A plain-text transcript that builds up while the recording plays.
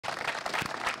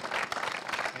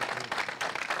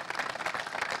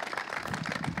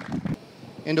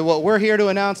into what we're here to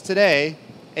announce today,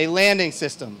 a landing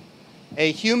system,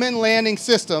 a human landing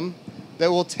system that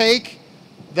will take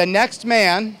the next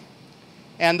man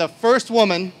and the first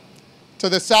woman to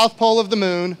the South Pole of the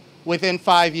Moon within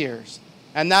 5 years.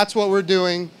 And that's what we're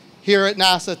doing here at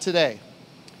NASA today.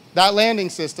 That landing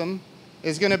system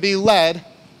is going to be led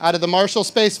out of the Marshall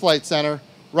Space Flight Center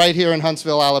right here in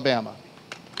Huntsville, Alabama.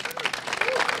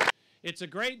 It's a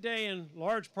great day in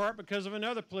large part because of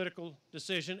another political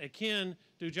decision akin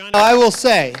to John. I will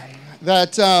say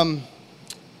that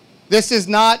this is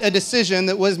not a decision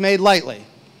that was made lightly.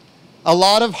 A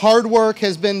lot of hard work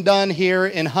has been done here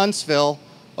in Huntsville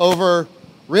over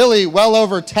really well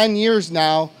over 10 years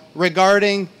now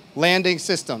regarding landing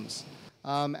systems.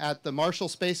 At the Marshall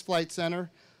Space Flight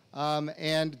Center,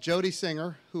 and Jody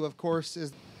Singer, who of course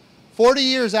is 40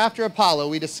 years after Apollo,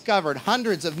 we discovered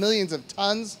hundreds of millions of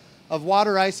tons of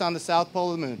water ice on the South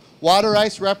Pole of the Moon. Water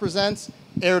ice represents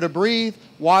air to breathe,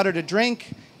 water to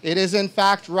drink. It is in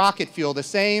fact rocket fuel, the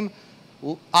same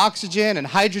oxygen and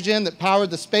hydrogen that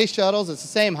powered the space shuttles. It's the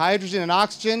same hydrogen and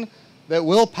oxygen that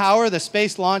will power the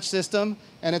Space Launch System,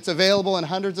 and it's available in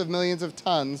hundreds of millions of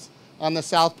tons on the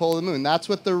South Pole of the Moon. That's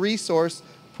what the resource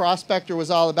prospector was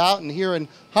all about, and here in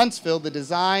Huntsville, the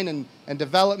design and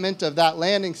development of that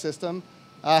landing system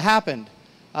happened.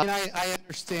 I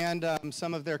understand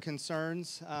some of their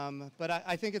concerns, but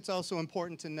I think it's also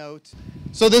important to note.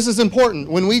 So this is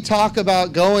important. When we talk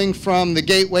about going from the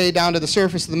gateway down to the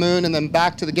surface of the moon and then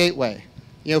back to the gateway,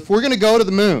 you know, if we're going to go to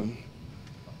the moon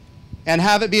and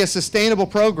have it be a sustainable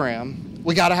program,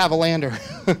 we got to have a lander.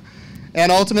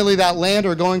 And ultimately that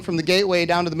lander going from the gateway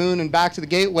down to the moon and back to the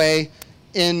gateway,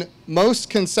 in most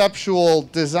conceptual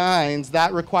designs,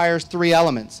 that requires 3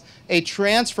 elements. A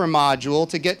transfer module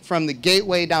to get from the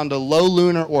gateway down to low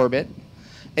lunar orbit,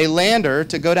 a lander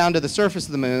to go down to the surface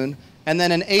of the moon, and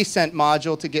then an ascent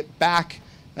module to get back,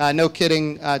 no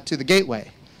kidding, to the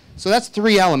gateway. So that's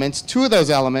 3 elements. 2 of those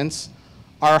elements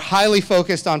are highly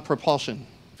focused on propulsion.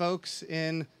 Folks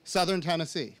in southern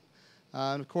Tennessee.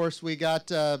 Of course, we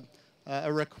got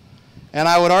and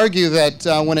I would argue that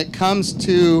when it comes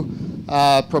to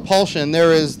propulsion,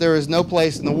 there is no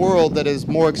place in the world that is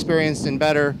more experienced and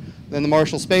better than the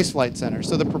Marshall Space Flight Center.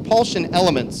 So the propulsion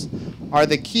elements are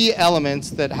the key elements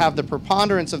that have the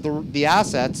preponderance of the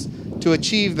assets to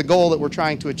achieve the goal that we're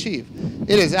trying to achieve.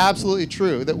 It is absolutely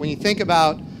true that when you think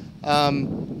about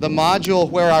the module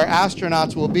where our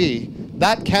astronauts will be,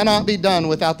 that cannot be done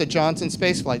without the Johnson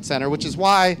Space Flight Center, which is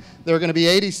why there are going to be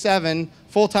 87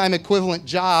 full-time equivalent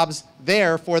jobs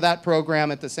there for that program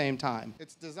at the same time.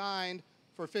 It's designed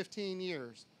for 15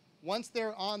 years. Once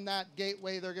they're on that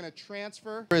gateway, they're going to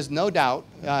transfer. There is no doubt,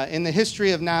 in the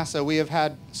history of NASA, we have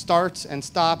had starts and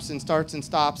stops and starts and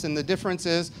stops, and the difference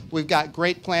is we've got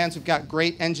great plans, we've got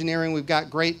great engineering, we've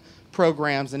got great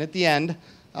programs, and at the end,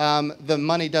 the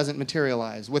money doesn't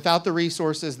materialize. Without the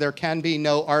resources, there can be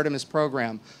no Artemis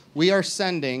program. We are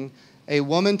sending a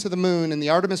woman to the moon in the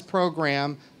Artemis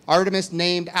program, Artemis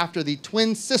named after the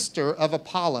twin sister of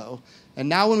Apollo. And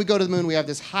now when we go to the moon, we have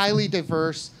this highly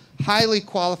diverse, highly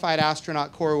qualified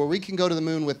astronaut corps where we can go to the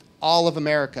moon with all of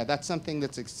America. That's something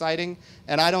that's exciting,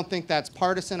 and I don't think that's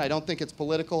partisan. I don't think it's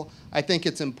political. I think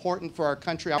it's important for our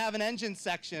country. I have an engine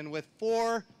section with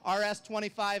 4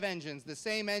 RS-25 engines, the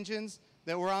same engines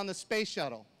that were on the space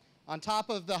shuttle. On top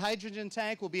of the hydrogen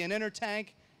tank will be an inner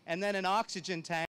tank and then an oxygen tank.